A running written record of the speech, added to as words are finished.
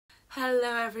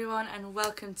Hello everyone and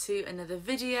welcome to another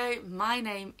video. My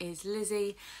name is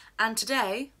Lizzie and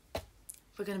today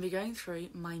we're going to be going through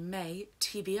my May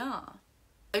TBR.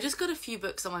 I just got a few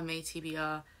books on my May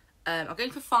TBR. I'm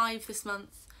going for 5 this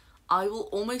month. I will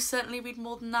almost certainly read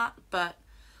more than that, but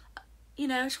you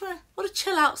know, I just want to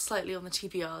chill out slightly on the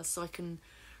TBRs so I can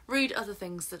read other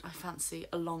things that I fancy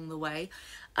along the way.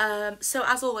 So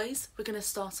as always, we're going to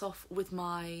start off with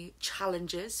my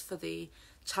challenges for the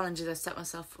challenges I set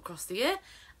myself across the year,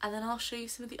 and then I'll show you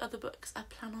some of the other books I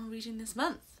plan on reading this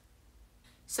month.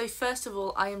 So first of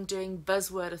all, I am doing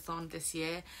Buzzword-a-thon this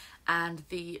year, and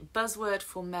the buzzword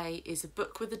for May is a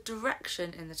book with a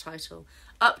direction in the title: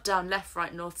 up, down, left,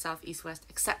 right, north, south, east, west,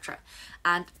 etc.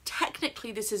 And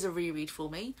technically this is a reread for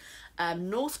me.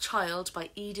 North Child by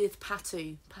Edith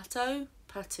Patu.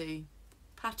 Patu.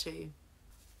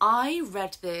 I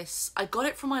read this, I got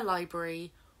it from my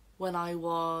library when I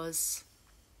was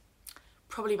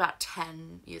probably about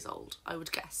 10 years old, I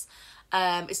would guess.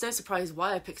 It's no surprise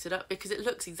why I picked it up, because it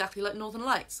looks exactly like Northern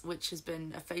Lights, which has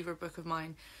been a favourite book of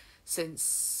mine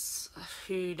since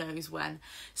who knows when.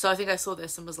 So I think I saw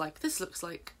this and was like, this looks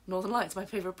like Northern Lights, my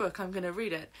favourite book, I'm going to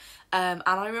read it. And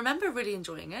I remember really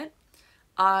enjoying it.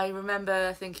 I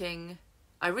remember thinking,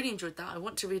 I really enjoyed that, I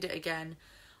want to read it again.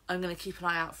 I'm going to keep an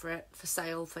eye out for it for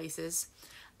sale places.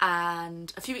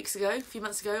 And a few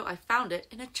months ago, I found it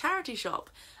in a charity shop.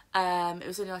 It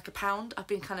was only like £1. I've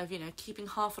been kind of, keeping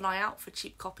half an eye out for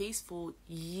cheap copies for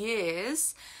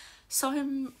years. So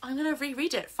I'm going to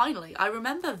reread it, finally. I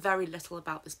remember very little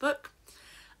about this book,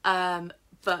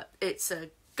 but it's a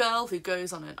girl who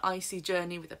goes on an icy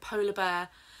journey with a polar bear,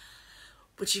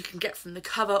 which you can get from the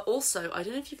cover. Also, I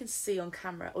don't know if you can see on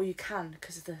camera, or you can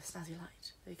because of the snazzy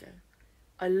light. There you go.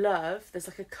 There's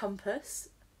like a compass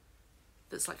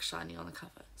that's like shiny on the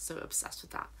cover, so obsessed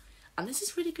with that. And this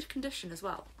is really good condition as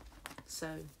well,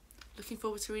 so looking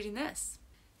forward to reading this.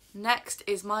 Next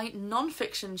is my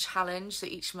non-fiction challenge. So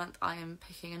each month I am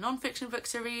picking a non-fiction book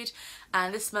to read,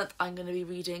 and this month I'm going to be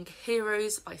reading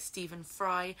Heroes by Stephen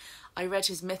Fry. I read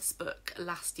his Myths book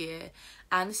last year,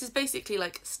 and this is basically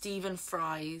like Stephen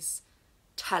Fry's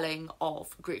telling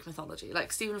of Greek mythology.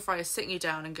 Like, Stephen Fry is sitting you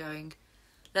down and going,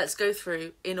 let's go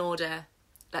through in order,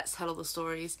 let's tell all the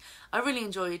stories. I really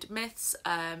enjoyed Myths.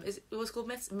 It was called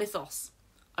Myths? Mythos.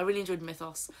 I really enjoyed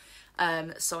Mythos.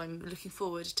 So I'm looking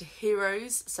forward to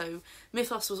Heroes. So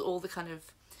Mythos was all the kind of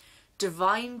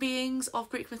divine beings of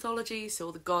Greek mythology, so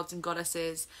all the gods and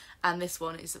goddesses, and this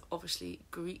one is obviously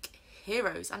Greek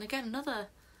heroes. And again,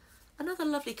 another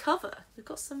lovely cover. We've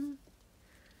got some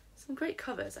great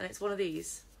covers, and it's one of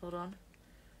these. Hold on.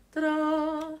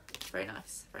 Ta-da! Very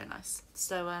nice, very nice.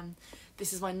 So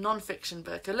this is my non-fiction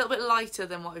book, a little bit lighter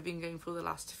than what I've been going for the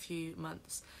last few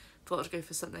months. Thought I'd go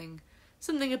for something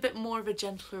a bit more of a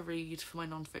gentler read for my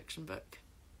non-fiction book.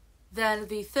 Then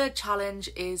the third challenge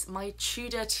is my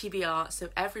Tudor TBR. So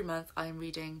every month I am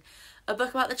reading a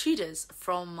book about the Tudors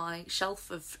from my shelf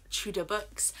of Tudor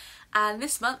books, and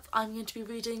this month I'm going to be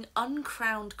reading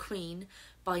Uncrowned Queen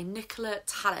by Nicola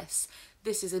Tallis.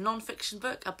 This is a non-fiction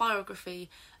book, a biography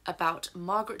about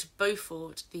Margaret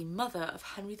Beaufort, the mother of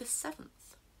Henry VII.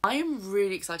 I am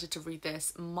really excited to read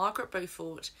this. Margaret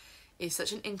Beaufort is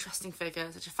such an interesting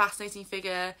figure, such a fascinating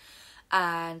figure,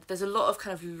 and there's a lot of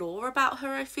kind of lore about her,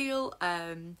 I feel,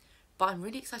 but I'm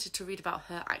really excited to read about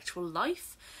her actual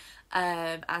life,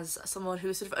 as someone who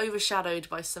is sort of overshadowed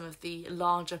by some of the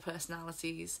larger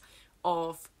personalities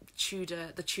of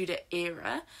the Tudor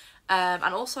era. And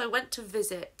also I went to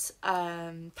visit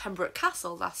Pembroke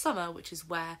Castle last summer, which is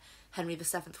where Henry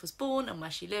VII was born and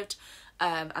where she lived,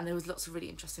 and there was lots of really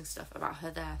interesting stuff about her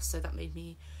there, so that made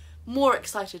me more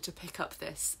excited to pick up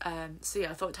this. So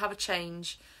yeah, I thought to have a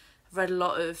change. I've read a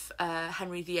lot of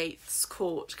Henry VIII's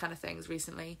court kind of things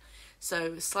recently,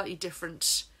 so a slightly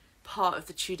different part of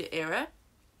the Tudor era,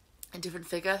 a different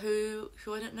figure who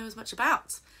I don't know as much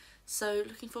about. So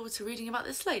looking forward to reading about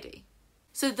this lady.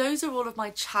 So those are all of my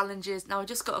challenges. Now I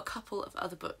just got a couple of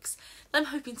other books that I'm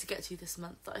hoping to get to this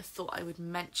month that I thought I would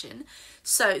mention.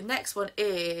 So next one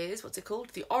is, what's it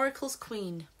called? The Oracle's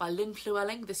Queen by Lynn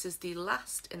Llewellyn. This is the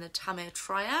last in the Tamir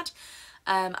Triad.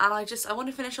 And I want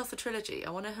to finish off the trilogy. I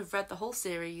want to have read the whole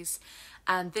series,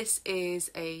 and this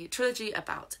is a trilogy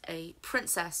about a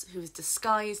princess who is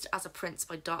disguised as a prince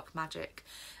by dark magic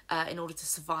in order to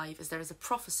survive, as there is a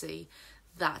prophecy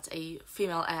that a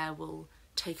female heir will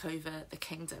take over the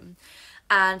kingdom.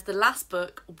 And the last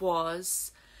book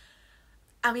was,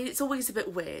 I mean, it's always a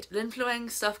bit weird. Lynn Llewellyn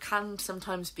stuff can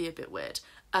sometimes be a bit weird,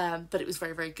 but it was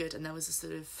very, very good, and there was a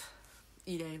sort of,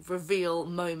 reveal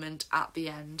moment at the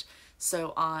end.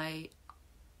 So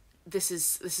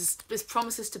this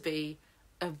promises to be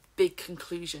a big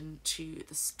conclusion to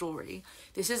the story.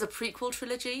 This is a prequel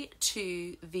trilogy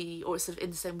to or it's sort of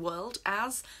in the same world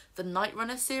as the Night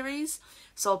Runner series.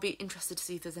 So I'll be interested to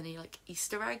see if there's any like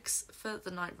Easter eggs for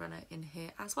the Night Runner in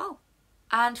here as well.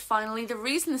 And finally, the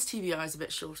reason this TBR is a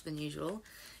bit shorter than usual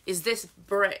is this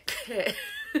brick here.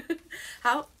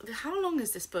 How long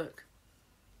is this book?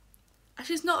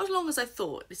 Actually, it's not as long as I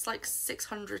thought. It's like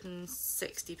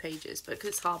 660 pages, but because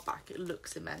it's hardback, it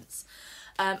looks immense.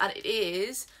 And it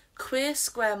is Queer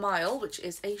Square Mile, which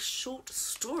is a short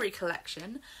story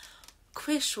collection.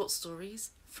 Queer short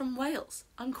stories from Wales.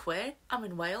 I'm queer, I'm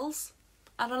in Wales,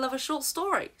 and I love a short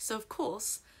story. So, of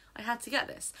course, I had to get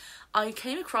this. I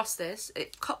came across this.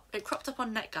 It cropped up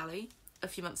on NetGalley a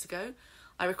few months ago.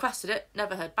 I requested it,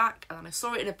 never heard back, and then I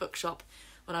saw it in a bookshop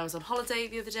when I was on holiday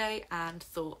the other day and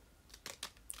thought,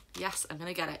 yes, I'm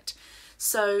gonna get it.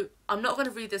 So I'm not gonna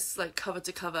read this like cover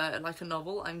to cover like a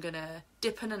novel. I'm gonna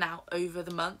dip in and out over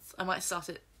the month. I might start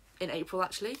it in April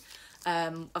actually.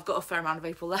 I've got a fair amount of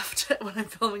April left when I'm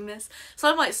filming this,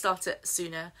 so I might start it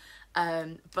sooner.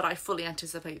 But I fully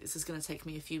anticipate this is gonna take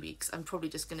me a few weeks. I'm probably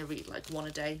just gonna read like one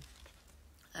a day.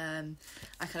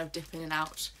 I kind of dip in and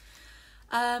out.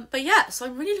 But yeah, so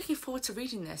I'm really looking forward to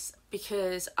reading this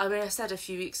because I mean I said a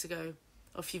few weeks ago,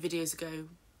 or a few videos ago,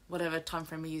 whatever time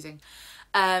frame we're using,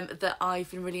 that I've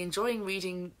been really enjoying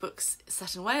reading books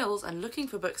set in Wales and looking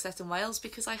for books set in Wales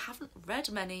because I haven't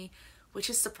read many, which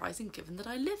is surprising given that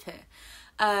I live here.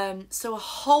 So a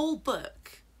whole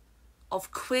book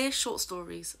of queer short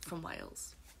stories from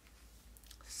Wales.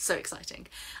 So exciting.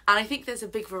 And I think there's a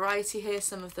big variety here.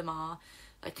 Some of them are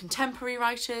like contemporary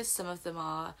writers, some of them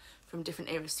are from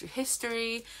different eras through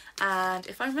history, and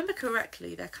if I remember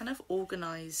correctly, they're kind of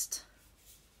organised.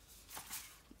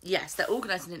 Yes, they're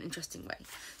organised in an interesting way.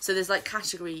 So there's like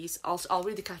categories. I'll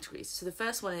read the categories. So the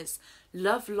first one is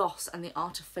Love, Loss and the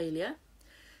Art of Failure.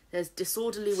 There's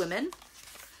Disorderly Women,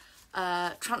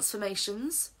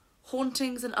 Transformations,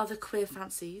 Hauntings and Other Queer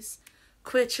Fancies,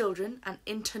 Queer Children and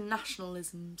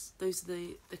Internationalisms. Those are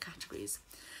the categories.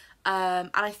 And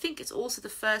I think it's also the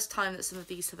first time that some of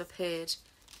these have appeared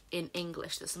in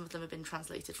English, that some of them have been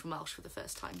translated from Welsh for the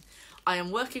first time. I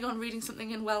am working on reading something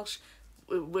in Welsh.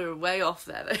 We're way off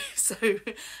there though, so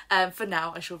for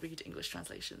now I shall read English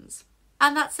translations.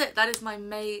 And that's it, that is my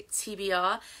May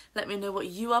TBR. Let me know what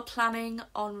you are planning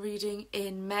on reading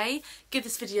in May. Give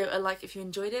this video a like if you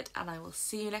enjoyed it, and I will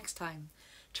see you next time.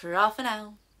 Ta-ra for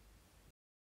now.